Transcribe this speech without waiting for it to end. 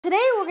Today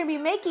we're going to be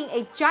making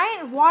a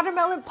giant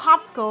watermelon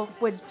popsicle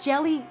with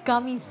jelly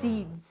gummy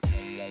seeds.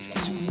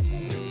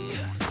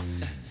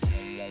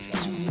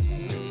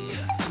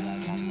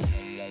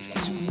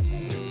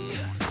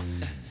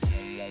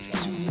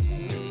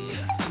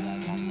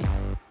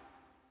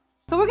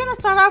 So we're gonna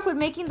start off with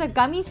making the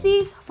gummy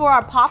seeds for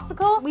our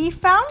popsicle. We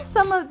found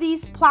some of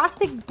these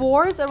plastic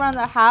boards around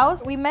the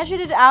house. We measured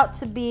it out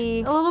to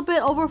be a little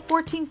bit over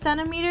 14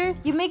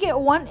 centimeters. You make it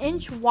 1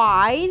 inch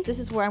wide. This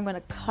is where I'm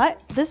gonna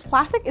cut. This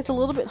plastic is a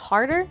little bit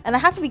harder and I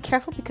have to be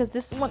careful because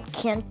this one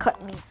can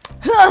cut me.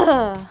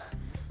 So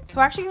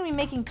we're actually gonna be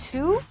making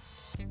 2.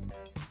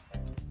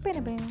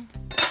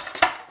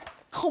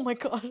 Oh my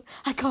God,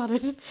 I got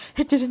it.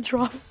 It didn't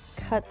drop.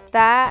 Cut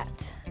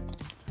that.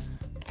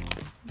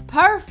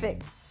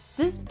 Perfect.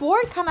 This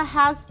board kind of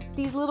has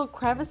these little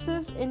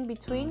crevices in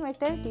between right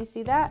there. Do you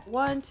see that?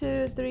 1,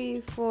 2,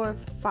 3, 4,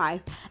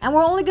 5. And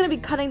we're only going to be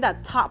cutting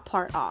that top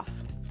part off.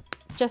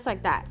 Just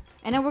like that.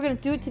 And then we're going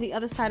to do it to the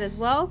other side as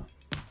well.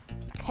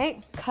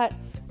 Okay, cut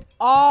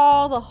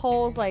all the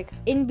holes like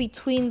in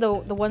between the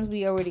ones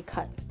we already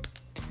cut.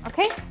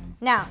 Okay,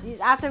 now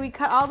after we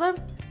cut all of them,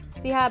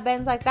 see how it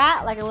bends like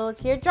that? Like a little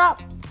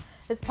teardrop?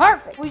 It's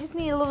perfect. We just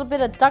need a little bit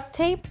of duct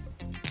tape.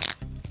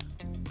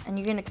 And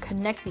you're gonna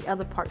connect the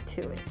other part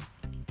to it.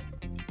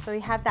 So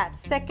we have that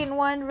second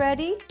one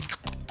ready.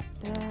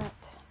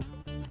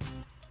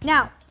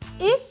 Now,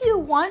 if you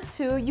want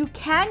to, you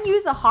can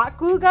use a hot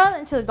glue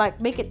gun to like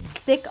make it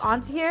stick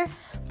onto here,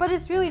 but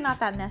it's really not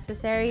that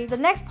necessary. The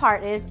next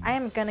part is I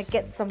am gonna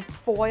get some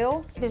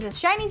foil. There's a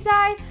shiny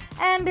side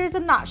and there's a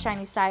not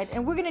shiny side,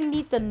 and we're gonna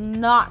need the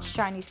not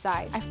shiny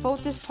side. I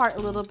fold this part a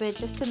little bit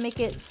just to make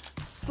it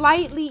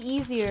slightly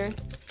easier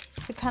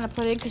to kind of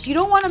put in, because you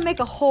don't want to make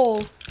a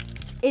hole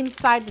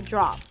inside the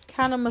drop.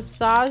 Kind of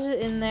massage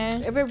it in there.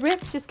 If it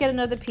rips, just get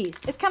another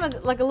piece. It's kind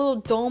of like a little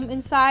dome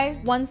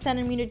inside, 1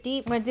 centimeter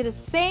deep. I'm gonna do the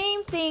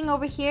same thing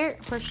over here.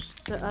 Push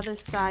the other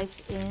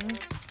sides in.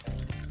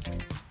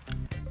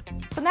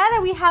 So now that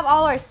we have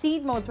all our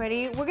seed molds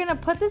ready, we're gonna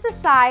put this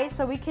aside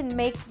so we can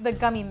make the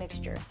gummy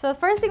mixture. So the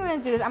first thing we're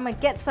gonna do is I'm gonna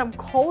get some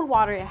cold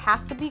water. It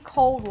has to be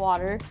cold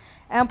water.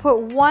 And I'll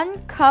put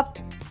 1 cup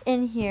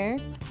in here.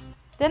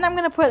 Then I'm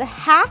gonna put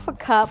half a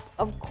cup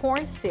of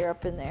corn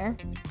syrup in there.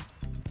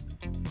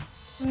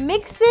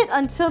 Mix it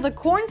until the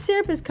corn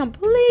syrup is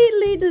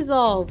completely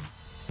dissolved.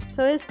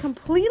 So it's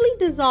completely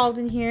dissolved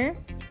in here.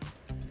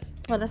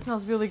 Oh, that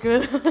smells really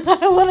good.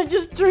 I want to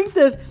just drink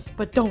this,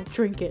 but don't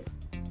drink it.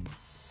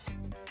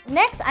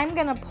 Next, I'm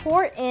gonna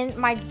pour in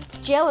my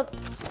gelatin.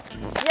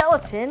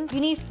 You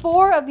need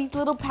 4 of these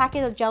little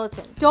packets of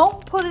gelatin.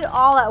 Don't put it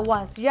all at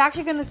once. You're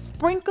actually gonna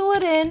sprinkle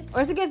it in,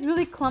 or else it gets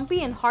really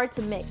clumpy and hard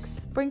to mix.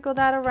 Sprinkle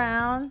that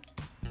around.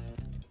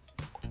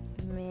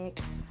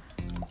 Mix.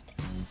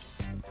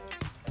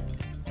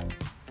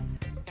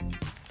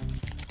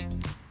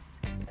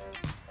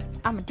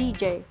 I'm a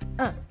DJ.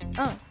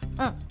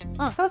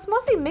 So it's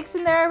mostly mixed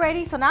in there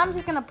already. So now I'm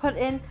just gonna put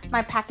in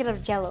my packet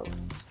of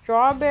Jell-os.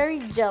 Strawberry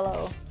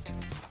Jell-o.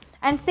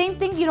 And same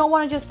thing, you don't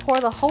wanna just pour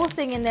the whole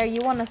thing in there.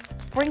 You wanna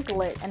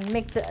sprinkle it and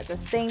mix it at the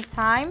same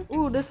time.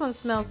 Ooh, this one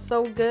smells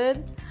so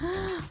good.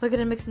 Look at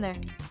it mixing there.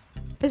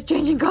 It's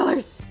changing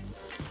colors.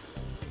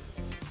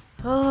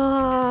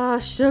 Oh,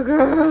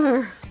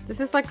 sugar.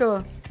 This is like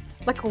a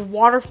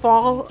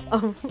waterfall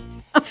of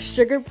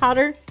sugar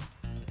powder.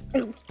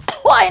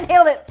 Oh, I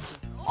inhaled it.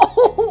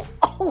 Oh.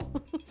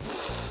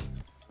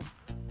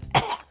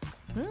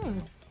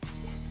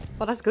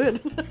 Well, that's good.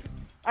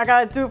 I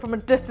gotta do it from a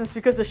distance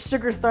because the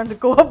sugar's starting to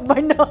go up my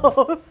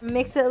nose.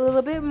 Mix it a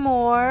little bit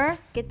more.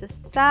 Get the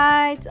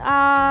sides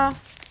off.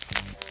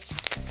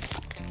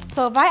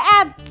 So if I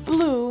add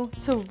blue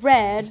to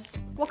red,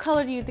 what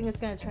color do you think it's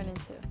gonna turn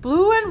into?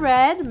 Blue and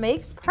red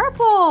makes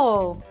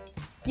purple.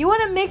 You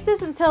want to mix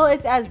this until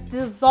it's as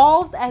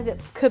dissolved as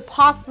it could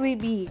possibly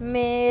be.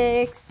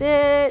 Mix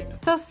it.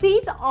 So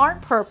seeds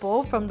aren't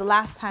purple from the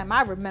last time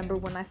I remember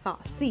when I saw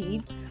a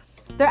seed.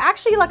 They're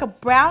actually like a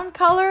brown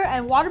color,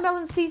 and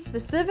watermelon seeds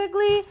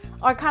specifically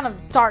are kind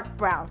of dark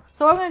brown.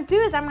 So what I'm going to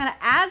do is I'm going to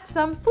add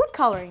some food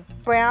coloring.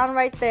 Brown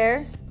right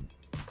there.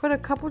 Put a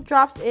couple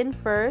drops in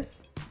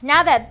first.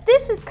 Now that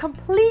this is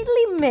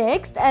completely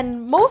mixed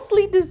and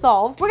mostly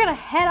dissolved, we're going to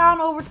head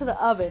on over to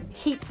the oven.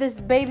 Heat this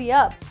baby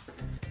up.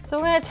 So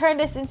we're gonna turn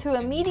this into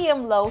a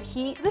medium-low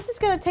heat. This is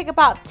gonna take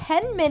about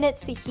 10 minutes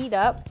to heat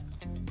up.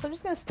 So I'm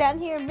just gonna stand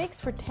here and mix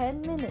for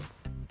 10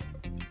 minutes.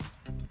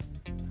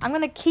 I'm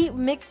gonna keep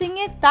mixing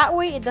it, that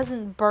way it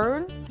doesn't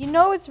burn. You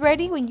know it's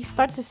ready when you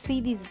start to see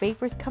these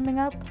vapors coming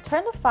up.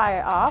 Turn the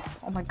fire off.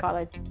 Oh my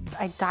God,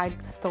 I dyed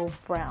the stove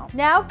brown.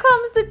 Now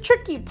comes the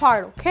tricky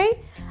part,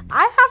 okay?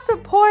 I have to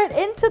pour it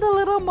into the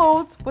little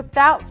molds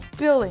without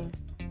spilling.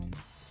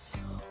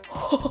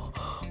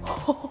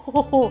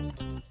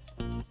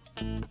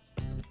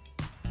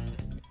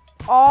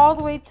 All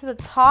the way to the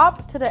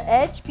top, to the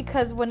edge,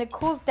 because when it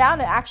cools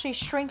down, it actually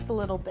shrinks a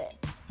little bit.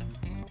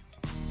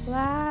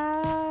 Last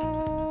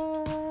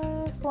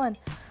one.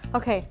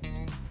 Okay,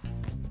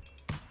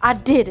 I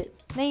did it.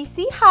 Now you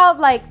see how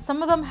like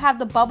some of them have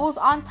the bubbles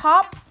on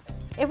top?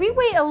 If we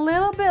wait a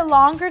little bit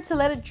longer to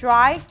let it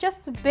dry,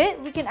 just a bit,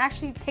 we can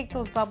actually take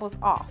those bubbles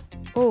off.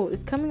 Oh,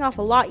 it's coming off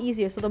a lot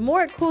easier. So the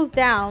more it cools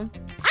down,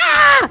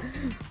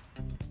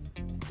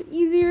 the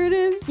easier it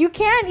is. You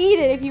can eat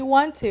it if you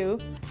want to.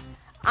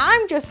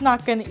 I'm just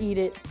not gonna eat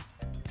it.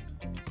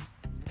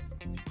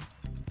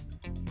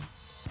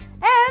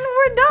 And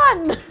we're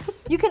done.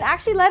 You can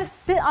actually let it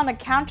sit on a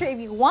counter if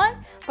you want,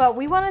 but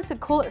we wanted to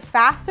cool it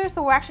faster,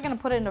 so we're actually gonna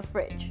put it in the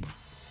fridge.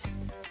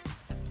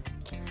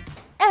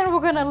 And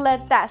we're gonna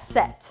let that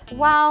set.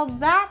 While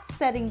that's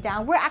setting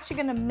down, we're actually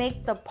gonna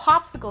make the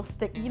popsicle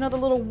stick. You know the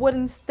little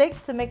wooden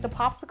stick to make the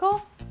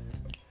popsicle?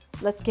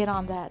 Let's get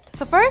on that.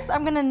 So first,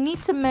 I'm gonna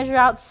need to measure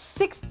out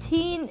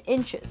 16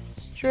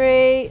 inches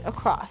straight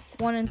across.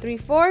 1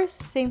 3/4,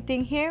 same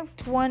thing here.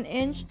 1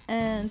 inch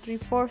and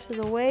 3/4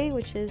 of the way,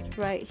 which is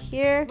right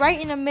here.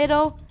 Right in the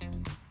middle,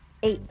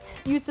 8.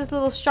 Use this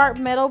little sharp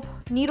metal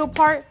needle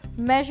part,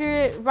 measure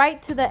it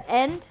right to the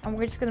end, and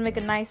we're just gonna make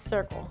a nice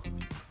circle.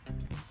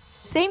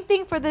 Same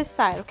thing for this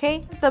side,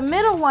 okay? The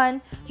middle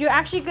one, you're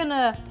actually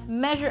gonna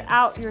measure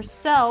out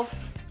yourself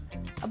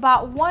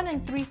about 1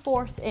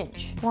 3/4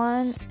 inch.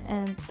 1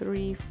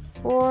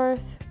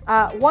 3/4,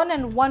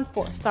 1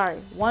 1/4, sorry,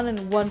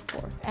 1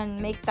 1/4, and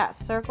make that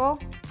circle.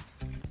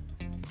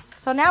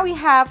 So now we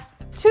have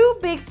 2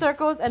 big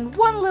circles and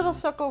 1 little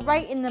circle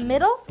right in the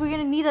middle. We're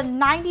gonna need a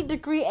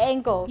 90-degree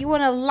angle. You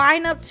wanna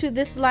line up to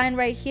this line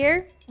right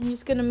here. I'm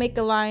just gonna make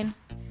a line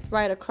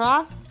right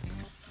across.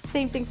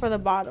 Same thing for the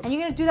bottom. And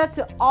you're gonna do that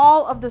to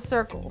all of the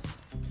circles.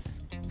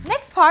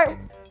 Next part,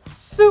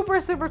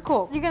 super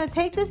cool. You're gonna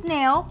take this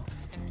nail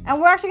and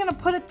we're actually gonna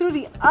put it through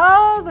the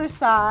other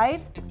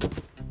side.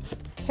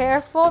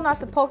 Careful not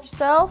to poke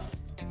yourself.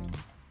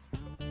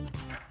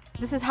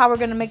 This is how we're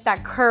gonna make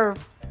that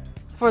curve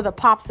for the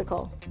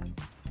popsicle.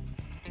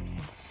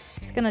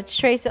 Just gonna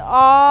trace it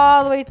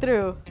all the way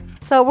through.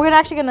 So we're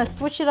actually gonna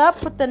switch it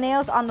up, put the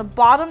nails on the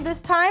bottom this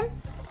time.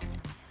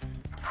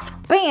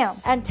 Bam!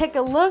 And take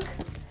a look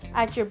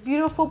at your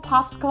beautiful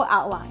popsicle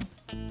outline.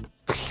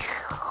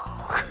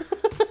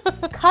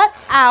 Cut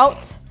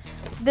out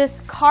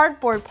this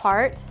cardboard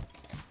part.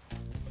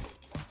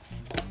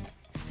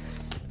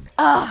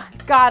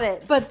 Got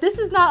it. But this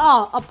is not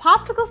all. A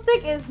popsicle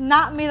stick is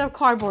not made of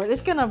cardboard.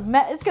 It's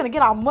gonna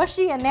get all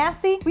mushy and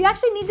nasty. We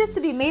actually need this to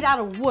be made out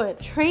of wood.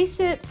 Trace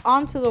it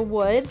onto the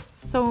wood,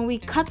 so when we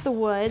cut the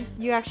wood,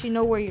 you actually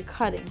know where you're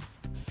cutting.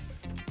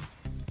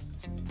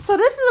 So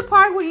this is a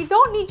part where you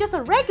don't need just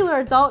a regular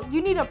adult,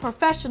 you need a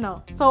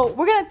professional. So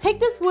we're gonna take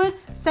this wood,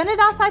 send it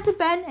outside to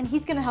Ben, and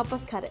he's gonna help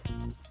us cut it.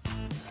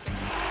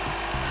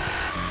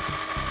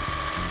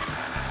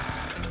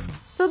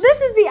 So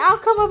this is the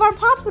outcome of our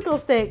popsicle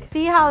stick.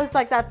 See how it's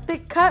like that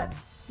thick cut?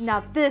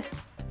 Now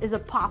this is a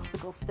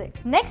popsicle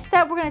stick. Next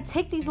step, we're gonna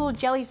take these little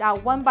jellies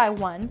out one by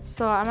one.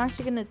 So I'm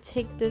actually gonna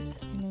take this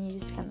and then you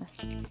just kind of,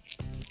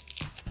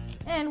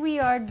 and we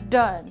are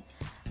done.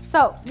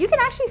 So you can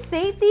actually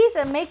save these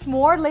and make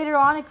more later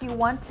on if you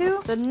want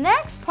to. The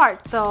next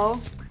part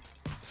though,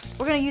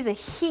 we're gonna use a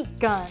heat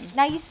gun.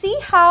 Now you see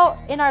how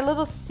in our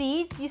little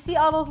seeds, you see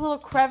all those little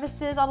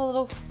crevices, all the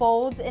little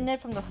folds in it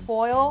from the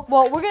foil?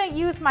 Well, we're gonna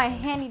use my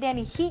handy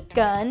dandy heat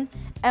gun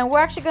and we're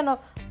actually gonna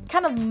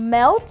kind of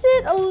melt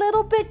it a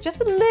little bit,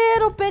 just a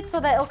little bit, so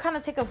that it'll kind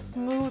of take a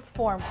smooth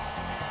form.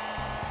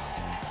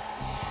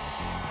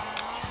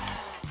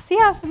 See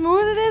how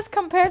smooth it is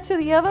compared to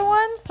the other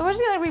ones? So we're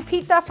just gonna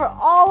repeat that for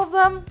all of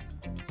them.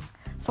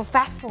 So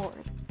fast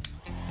forward.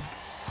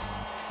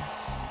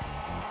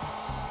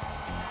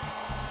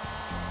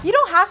 You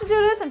don't have to do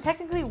this, and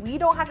technically we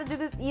don't have to do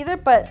this either,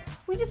 but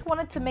we just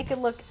wanted to make it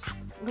look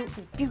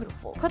absolutely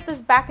beautiful. Put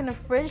this back in the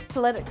fridge to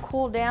let it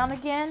cool down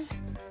again.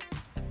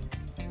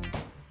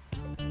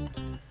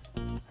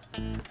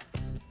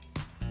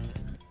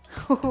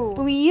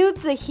 When we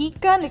use the heat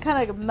gun, it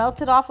kind of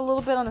melted off a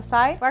little bit on the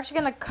side. We're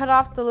actually gonna cut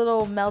off the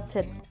little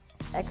melted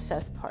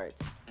excess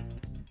parts.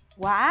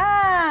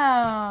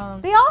 Wow.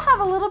 They all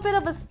have a little bit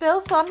of a spill,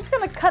 so I'm just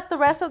gonna cut the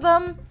rest of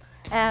them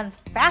and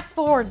fast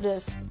forward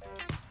this.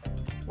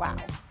 Wow.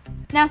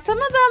 Now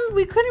some of them,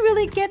 we couldn't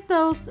really get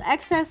those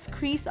excess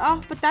crease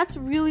off, but that's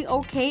really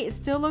okay. It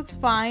still looks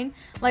fine.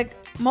 Like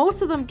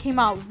most of them came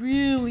out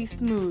really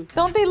smooth.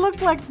 Don't they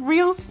look like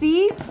real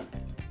seeds?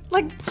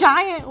 Like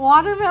giant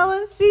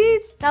watermelon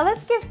seeds. Now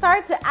let's get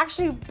started to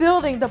actually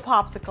building the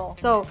popsicle.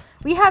 So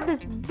we have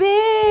this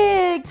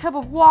big tub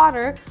of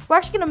water. We're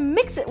actually gonna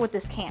mix it with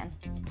this can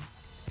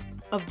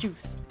of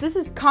juice. This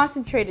is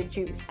concentrated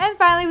juice. And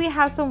finally, we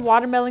have some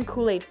watermelon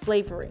Kool-aid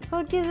flavoring. So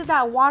it gives it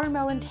that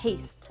watermelon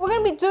taste. We're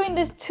gonna be doing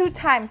this 2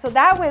 times, so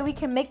that way we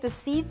can make the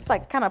seeds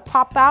like kind of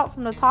pop out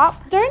from the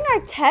top. During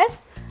our test,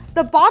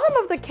 the bottom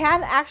of the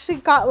can actually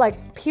got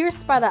like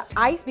pierced by the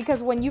ice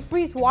because when you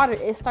freeze water,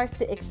 it starts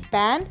to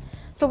expand.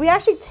 So we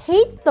actually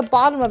taped the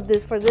bottom of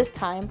this for this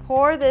time.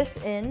 Pour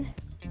this in.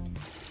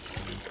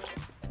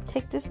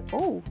 Take this,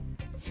 oh.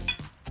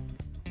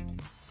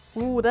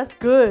 Ooh, that's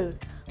good.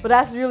 But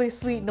that's really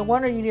sweet. No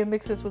wonder you need to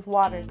mix this with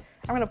water.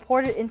 I'm gonna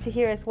pour it into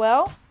here as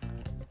well.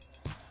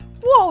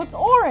 Whoa, it's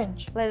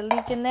orange. Let it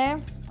leak in there.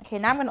 Okay,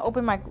 now I'm gonna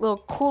open my little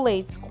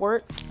Kool-Aid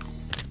squirt.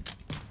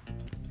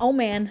 Oh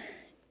man,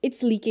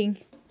 it's leaking.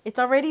 It's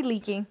already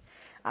leaking.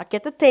 I'll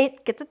get the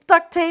tape, get the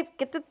duct tape,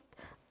 get the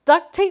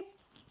duct tape.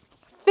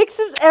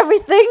 Fixes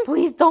everything.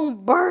 Please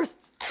don't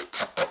burst.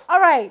 All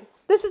right,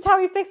 this is how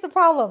we fix the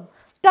problem.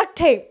 Duct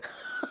tape.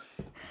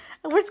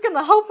 And we're just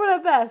gonna hope for the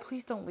best.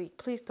 Please don't leak,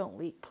 please don't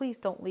leak, please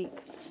don't leak.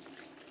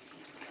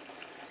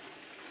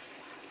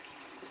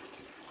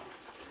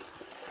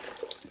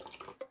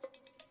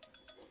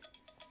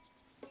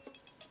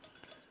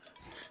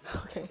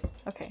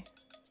 Okay.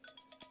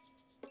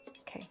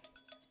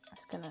 I'm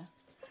just gonna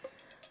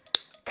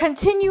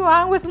continue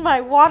on with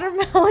my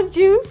watermelon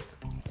juice.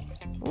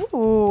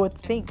 Ooh,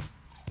 it's pink.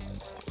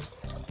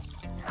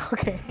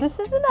 Okay, this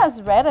isn't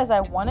as red as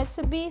I want it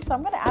to be, so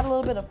I'm gonna add a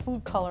little bit of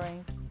food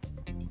coloring.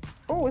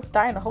 Oh, it's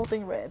dyeing the whole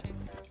thing red.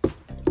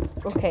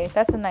 Okay,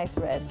 that's a nice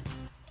red.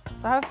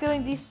 So I have a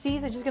feeling these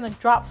seeds are just gonna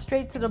drop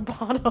straight to the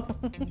bottom.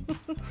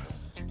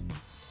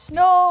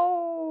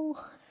 No!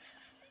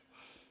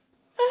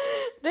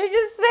 They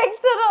just sank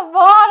to the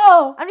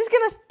bottom. I'm just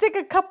gonna stick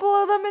a couple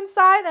of them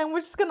inside and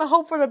we're just gonna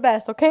hope for the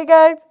best, okay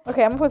guys?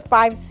 Okay, I'm gonna put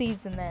 5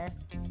 seeds in there.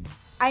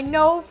 I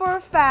know for a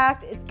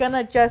fact it's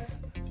gonna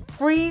just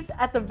freeze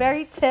at the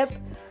very tip,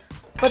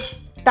 but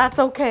that's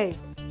okay.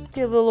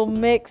 Give it a little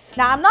mix.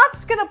 Now I'm not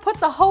just gonna put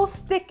the whole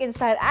stick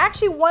inside. I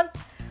actually want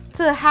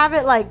to have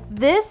it like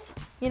this,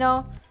 you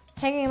know,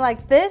 hanging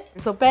like this.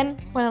 So Ben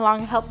went along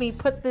and helped me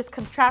put this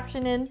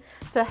contraption in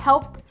to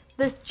help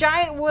this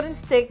giant wooden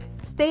stick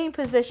stay in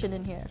position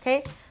in here,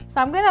 okay?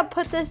 So I'm gonna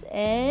put this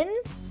in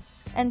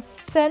and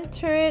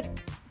center it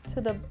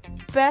to the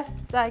best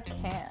I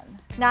can.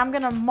 Now I'm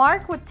gonna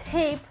mark with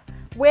tape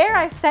where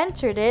I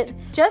centered it,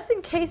 just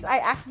in case I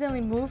accidentally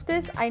move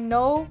this, I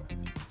know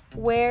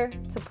where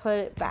to put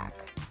it back.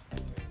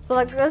 So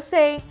like, let's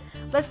say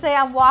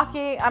I'm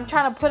walking, I'm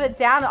trying to put it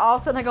down and all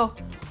of a sudden I go,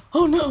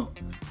 oh no,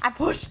 I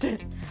pushed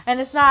it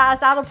and it's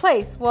out of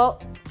place.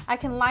 Well, I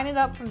can line it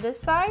up from this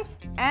side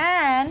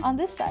and on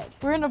this side.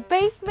 We're in a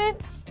basement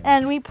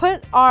and we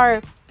put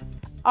our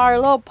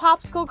little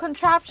popsicle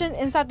contraption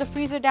inside the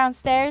freezer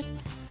downstairs,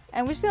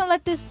 and we're just gonna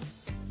let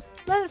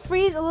it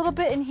freeze a little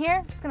bit in here.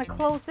 I'm just gonna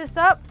close this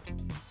up.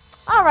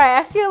 All right,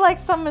 I feel like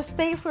some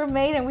mistakes were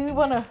made and we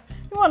wanna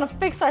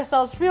fix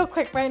ourselves real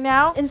quick right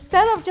now.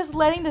 Instead of just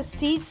letting the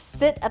seeds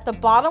sit at the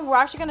bottom, we're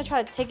actually gonna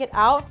try to take it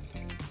out.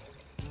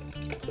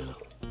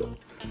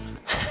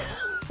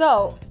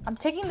 So I'm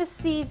taking the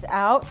seeds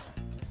out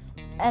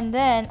and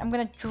then I'm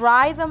gonna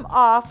dry them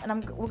off,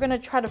 and we're gonna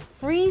try to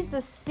freeze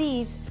the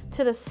seeds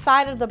to the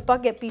side of the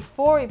bucket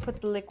before we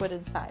put the liquid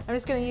inside. I'm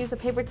just gonna use a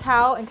paper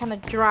towel and kind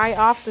of dry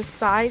off the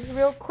sides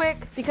real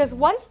quick, because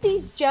once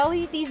these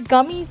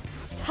gummies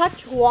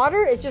touch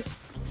water, it just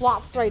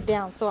flops right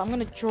down. So I'm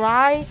gonna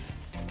dry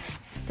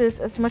this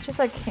as much as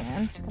I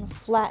can. Just gonna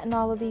flatten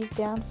all of these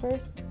down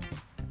first.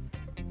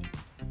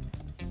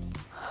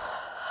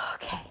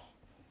 Okay.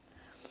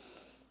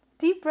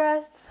 Deep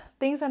breaths.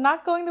 Things are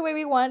not going the way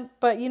we want,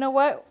 but you know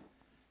what?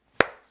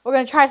 We're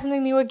gonna try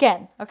something new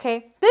again,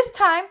 okay? This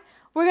time,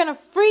 we're gonna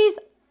freeze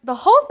the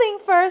whole thing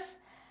first,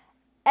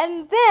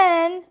 and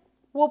then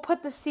we'll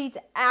put the seeds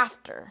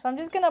after. So I'm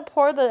just gonna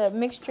pour the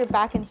mixture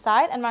back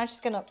inside, and I'm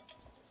just gonna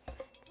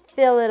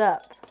fill it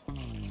up.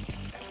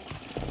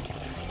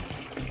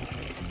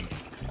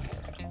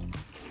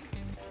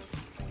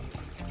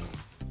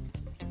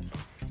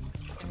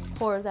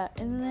 Pour that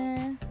in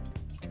there.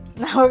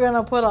 Now we're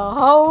gonna put a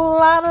whole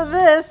lot of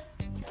this.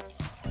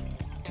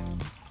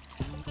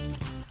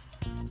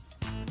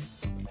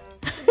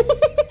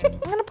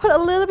 I'm gonna put a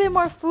little bit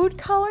more food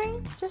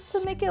coloring just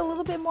to make it a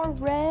little bit more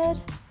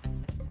red.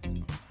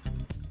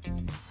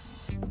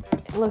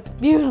 It looks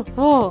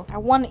beautiful. I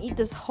want to eat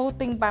this whole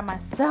thing by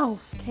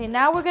myself. Okay,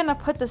 now we're gonna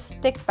put the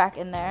stick back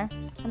in there,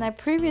 and I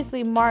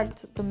previously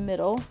marked the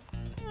middle.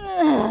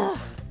 Ugh.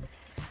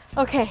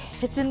 Okay,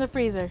 it's in the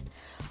freezer.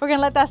 We're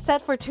gonna let that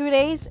set for 2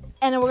 days,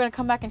 and then we're gonna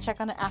come back and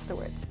check on it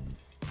afterwards.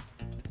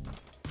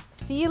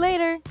 See you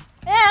later.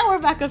 And we're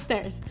back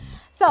upstairs.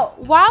 So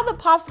while the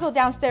popsicle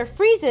downstairs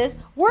freezes,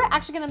 we're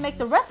actually gonna make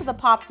the rest of the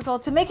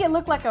popsicle to make it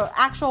look like an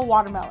actual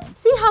watermelon.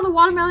 See how the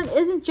watermelon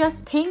isn't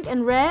just pink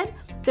and red?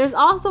 There's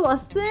also a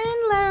thin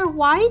layer of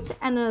white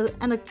and a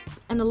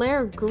layer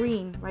of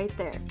green right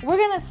there. We're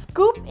gonna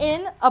scoop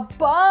in a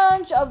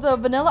bunch of the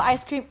vanilla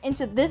ice cream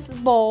into this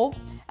bowl,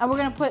 and we're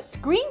gonna put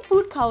green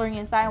food coloring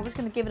inside, and we're just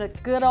gonna give it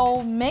a good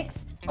old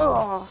mix.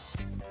 Oh.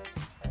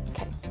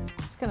 Okay,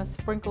 just gonna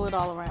sprinkle it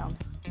all around.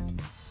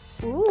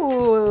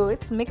 Ooh,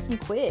 it's mixing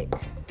quick.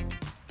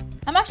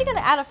 I'm actually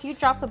gonna add a few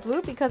drops of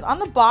blue, because on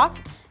the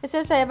box, it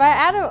says that if I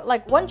add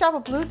like 1 drop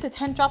of blue to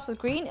 10 drops of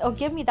green, it'll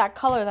give me that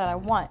color that I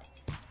want.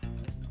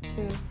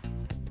 2,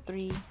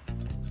 3,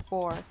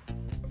 4, 5.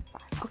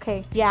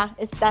 Okay, yeah,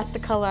 that's the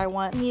color I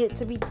want. I need it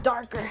to be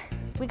darker.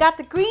 We got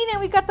the green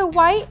and we got the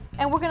white,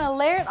 and we're gonna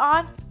layer it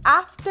on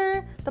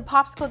after the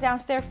popsicle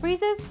downstairs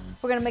freezes.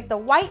 We're gonna make the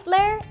white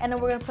layer, and then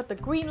we're gonna put the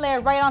green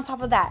layer right on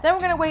top of that. Then we're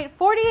gonna wait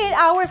 48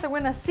 hours and we're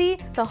gonna see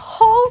the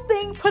whole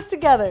thing put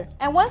together.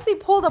 And once we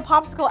pull the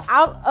popsicle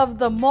out of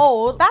the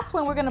mold, that's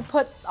when we're gonna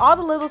put all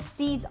the little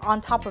seeds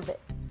on top of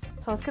it.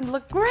 So it's gonna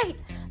look great.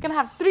 We're gonna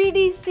have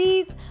 3D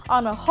seeds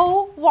on a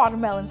whole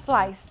watermelon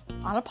slice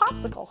on a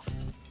popsicle.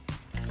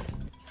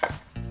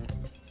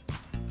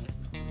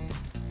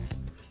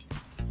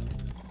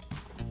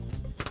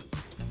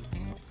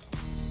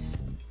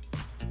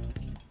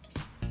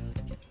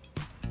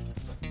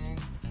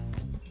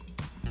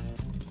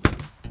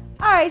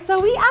 Alright, so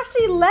we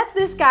actually let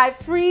this guy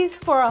freeze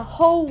for a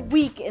whole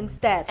week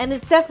instead. And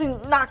it's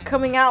definitely not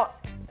coming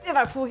out if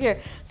I pull here.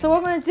 So what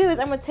I'm gonna do is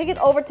I'm gonna take it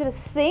over to the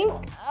sink.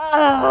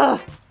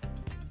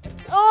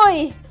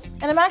 Oy!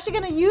 And I'm actually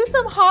gonna use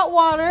some hot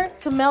water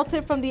to melt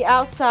it from the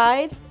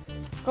outside.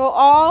 Go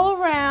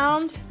all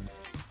around.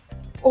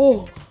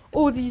 Oh,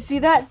 do you see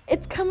that?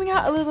 It's coming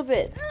out a little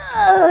bit.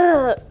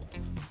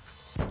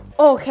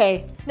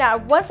 Okay, now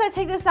once I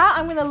take this out,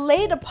 I'm gonna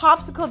lay the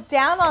popsicle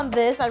down on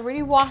this. I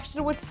already washed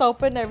it with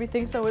soap and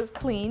everything so it's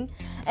clean.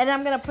 And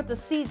I'm gonna put the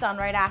seeds on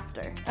right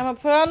after. I'm gonna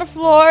put it on the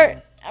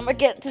floor. I'm gonna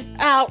get this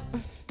out.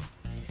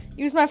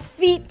 Use my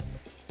feet.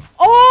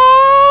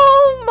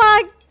 Oh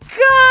my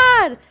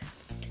God!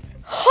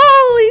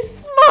 Holy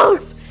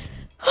smokes!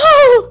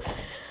 Oh,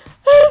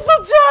 it's a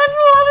giant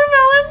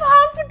watermelon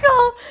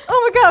popsicle! Oh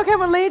my God, okay, I'm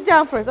gonna lay it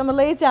down first. I'm gonna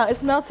lay it down.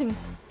 It's melting.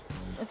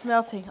 It's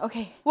melting.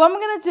 Okay, what I'm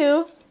gonna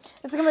do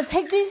is I'm gonna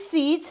take these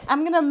seeds.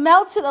 I'm gonna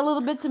melt it a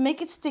little bit to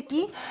make it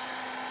sticky.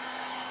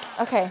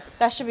 Okay,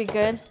 that should be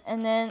good.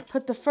 And then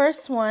put the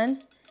first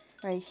one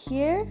right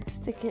here.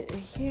 Stick it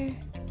right here.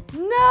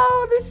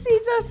 No, the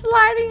seeds are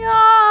sliding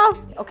off.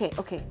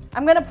 Okay.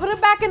 I'm gonna put it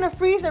back in the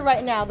freezer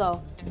right now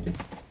though.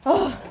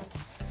 Oh,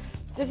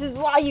 this is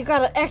why you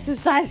gotta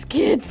exercise,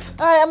 kids.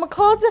 All right, I'm gonna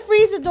close the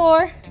freezer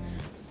door.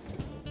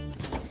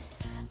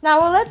 Now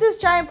we'll let this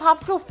giant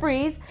popsicle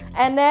freeze,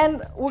 and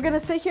then we're gonna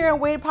sit here and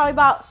wait probably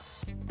about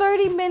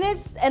 30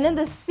 minutes, and then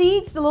the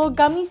seeds, the little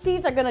gummy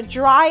seeds, are gonna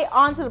dry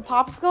onto the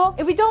popsicle.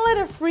 If we don't let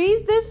it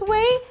freeze this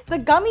way, the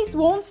gummies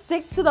won't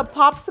stick to the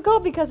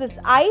popsicle because it's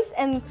ice,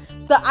 and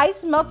the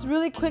ice melts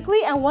really quickly,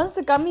 and once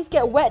the gummies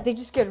get wet, they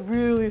just get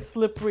really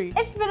slippery.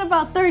 It's been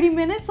about 30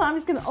 minutes, so I'm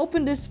just gonna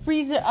open this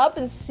freezer up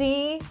and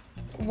see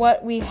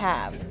what we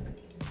have.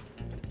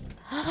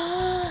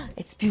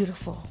 It's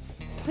beautiful.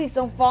 Please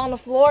don't fall on the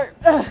floor.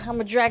 I'm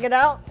gonna drag it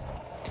out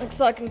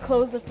so I can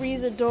close the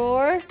freezer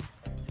door.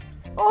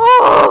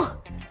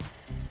 Oh,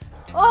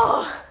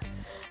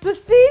 the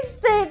seeds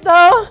stayed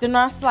though. They're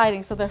not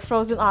sliding, so they're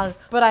frozen on,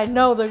 but I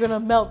know they're gonna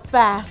melt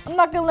fast. I'm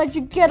not gonna let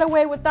you get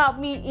away without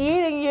me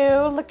eating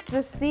you. Look at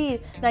the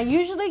seed. Now,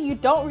 usually you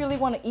don't really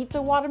wanna eat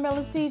the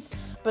watermelon seeds,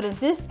 but in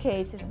this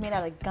case, it's made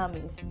out of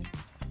gummies.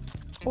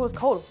 Oh, it's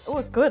cold. Oh,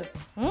 it's good.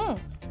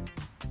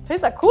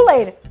 Tastes like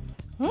Kool-aid.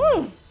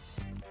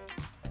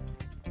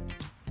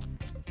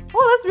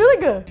 Oh, that's really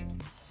good.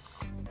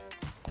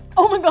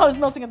 Oh my God, it's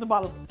melting at the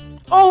bottom.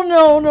 Oh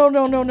no.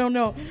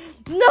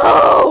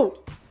 No!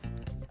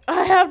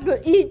 I have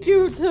to eat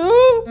you too.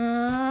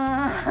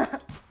 Oh,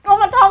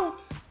 my tongue.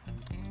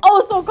 Oh,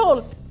 it's so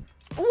cold.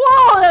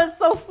 Whoa, that's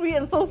so sweet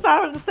and so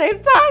sour at the same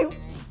time.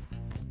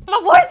 My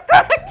voice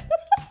cracked.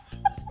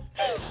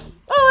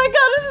 Oh my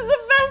God, this is the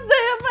best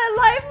day of my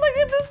life. Look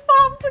at this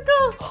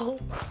popsicle.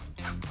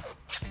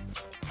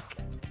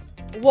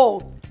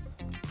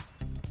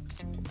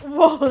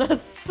 Whoa,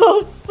 that's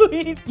so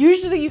sweet.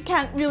 Usually you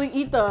can't really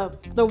eat the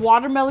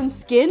watermelon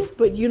skin,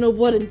 but you know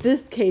what? In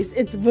this case,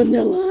 it's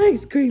vanilla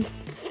ice cream.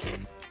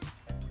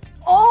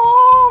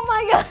 Oh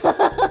my God.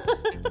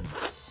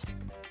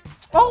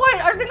 Oh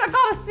wait, I think I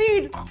got a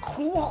seed.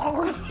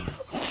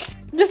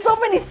 There's so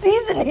many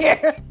seeds in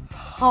here.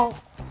 Oh.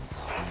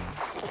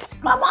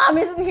 My mom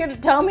isn't here to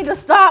tell me to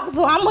stop,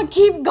 so I'm gonna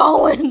keep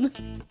going.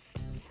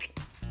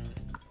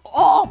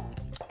 Oh,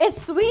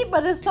 it's sweet,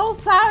 but it's so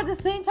sour at the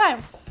same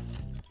time.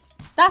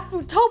 That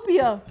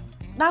Fruitopia,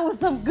 that was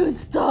some good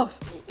stuff.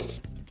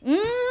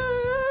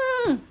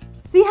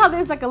 See how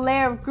there's like a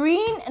layer of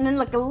green and then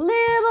like a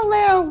little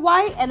layer of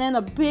white and then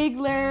a big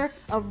layer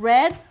of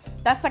red?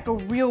 That's like a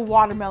real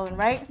watermelon,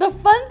 right? The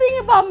fun thing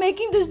about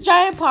making this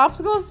giant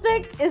popsicle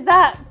stick is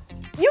that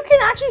you can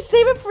actually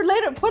save it for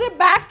later. Put it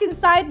back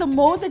inside the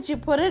mold that you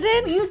put it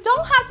in. You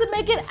don't have to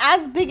make it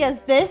as big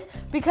as this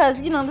because,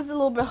 you know, this is a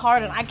little bit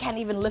hard and I can't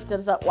even lift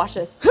this up. Watch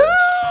this.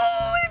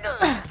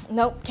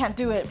 Nope, can't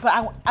do it.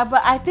 But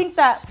I think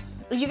that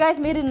if you guys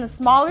made it in a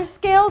smaller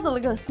scale,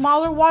 like a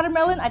smaller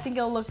watermelon, I think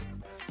it'll look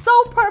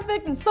so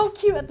perfect and so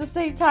cute at the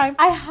same time.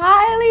 I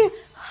highly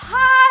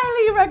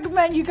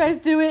recommend you guys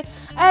do it.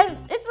 And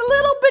it's a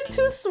little bit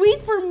too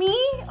sweet for me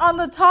on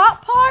the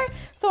top part,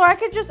 so I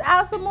could just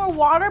add some more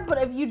water. But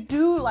if you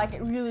do like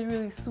it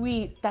really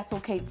sweet, that's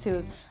okay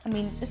too. I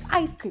mean, it's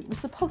ice cream. It's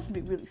supposed to be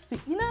really sweet.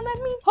 You know what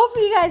I mean?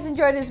 Hopefully you guys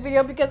enjoyed this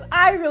video because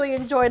I really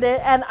enjoyed it.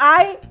 And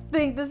I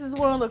think this is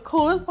one of the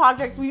coolest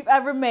projects we've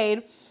ever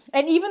made.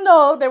 And even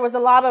though there was a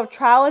lot of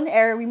trial and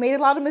error, we made a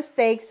lot of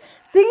mistakes,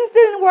 things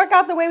didn't work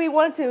out the way we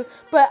wanted to,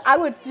 but I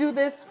would do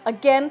this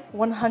again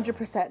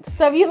 100%.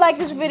 So if you like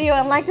this video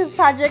and like this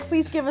project,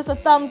 please give us a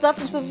thumbs up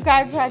and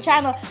subscribe to our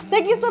channel.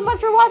 Thank you so much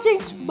for watching.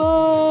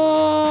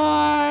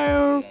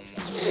 Bye.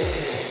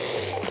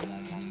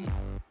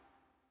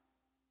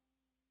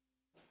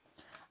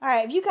 All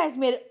right, if you guys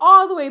made it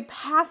all the way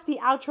past the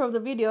outro of the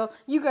video,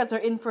 you guys are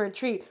in for a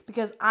treat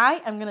because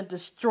I am gonna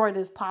destroy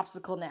this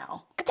popsicle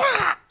now.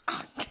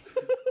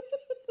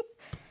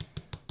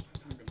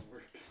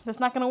 That's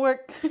not gonna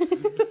work.